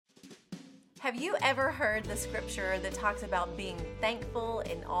Have you ever heard the scripture that talks about being thankful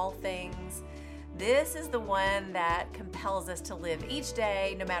in all things? This is the one that compels us to live each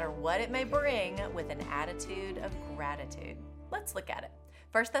day, no matter what it may bring, with an attitude of gratitude. Let's look at it.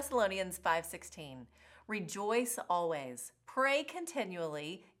 1 Thessalonians 5:16. Rejoice always, pray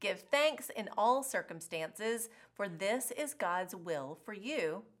continually, give thanks in all circumstances, for this is God's will for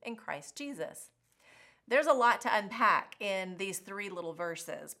you in Christ Jesus. There's a lot to unpack in these three little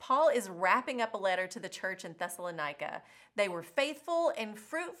verses. Paul is wrapping up a letter to the church in Thessalonica. They were faithful and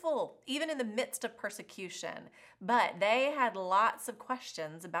fruitful, even in the midst of persecution, but they had lots of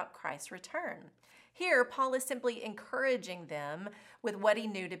questions about Christ's return. Here, Paul is simply encouraging them with what he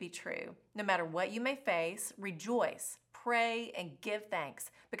knew to be true. No matter what you may face, rejoice, pray, and give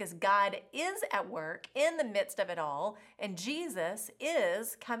thanks, because God is at work in the midst of it all, and Jesus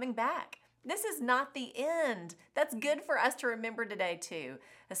is coming back. This is not the end. That's good for us to remember today too,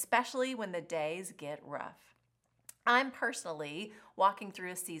 especially when the days get rough. I'm personally walking through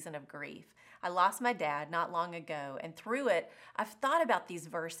a season of grief. I lost my dad not long ago, and through it, I've thought about these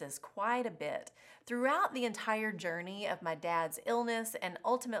verses quite a bit. Throughout the entire journey of my dad's illness and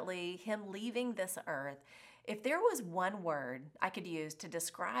ultimately him leaving this earth, if there was one word I could use to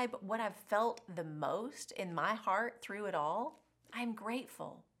describe what I've felt the most in my heart through it all, I'm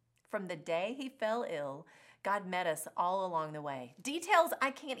grateful. From the day he fell ill, God met us all along the way. Details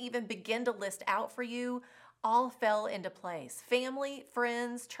I can't even begin to list out for you all fell into place. Family,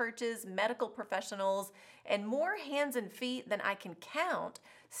 friends, churches, medical professionals, and more hands and feet than I can count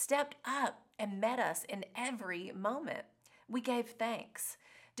stepped up and met us in every moment. We gave thanks.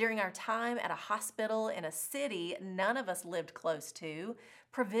 During our time at a hospital in a city none of us lived close to,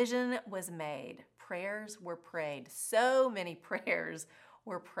 provision was made. Prayers were prayed. So many prayers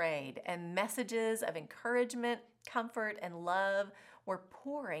were prayed, and messages of encouragement, comfort, and love were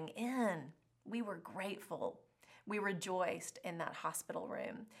pouring in. We were grateful. We rejoiced in that hospital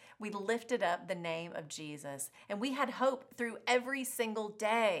room. We lifted up the name of Jesus, and we had hope through every single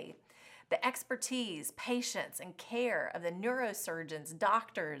day. The expertise, patience, and care of the neurosurgeons,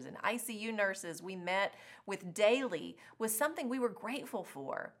 doctors, and ICU nurses we met with daily was something we were grateful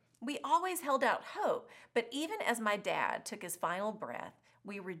for. We always held out hope, but even as my dad took his final breath,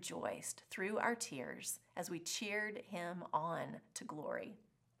 we rejoiced through our tears as we cheered him on to glory.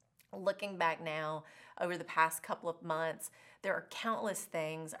 Looking back now over the past couple of months, there are countless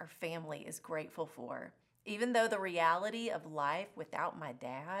things our family is grateful for. Even though the reality of life without my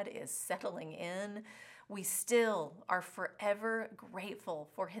dad is settling in, we still are forever grateful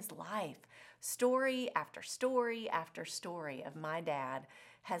for his life. Story after story after story of my dad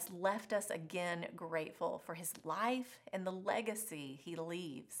has left us again grateful for his life and the legacy he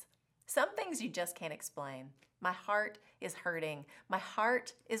leaves. Some things you just can't explain. My heart is hurting. My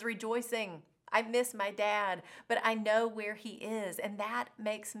heart is rejoicing. I miss my dad, but I know where he is, and that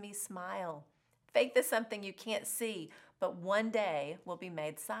makes me smile. Faith is something you can't see, but one day will be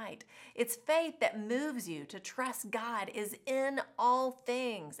made sight. It's faith that moves you to trust God is in all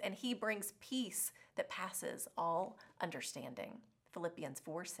things, and he brings peace that passes all understanding. Philippians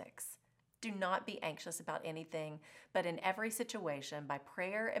 4:6. Do not be anxious about anything, but in every situation, by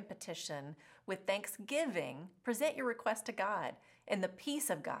prayer and petition, with thanksgiving, present your request to God, and the peace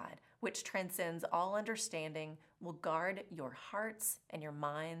of God, which transcends all understanding, will guard your hearts and your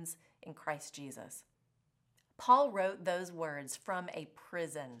minds in Christ Jesus. Paul wrote those words from a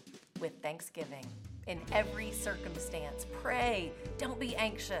prison with thanksgiving. In every circumstance, pray, don't be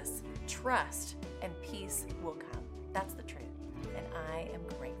anxious, trust, and peace will come. That's the truth, and I am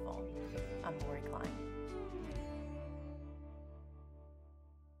grateful. I'm Lori Klein.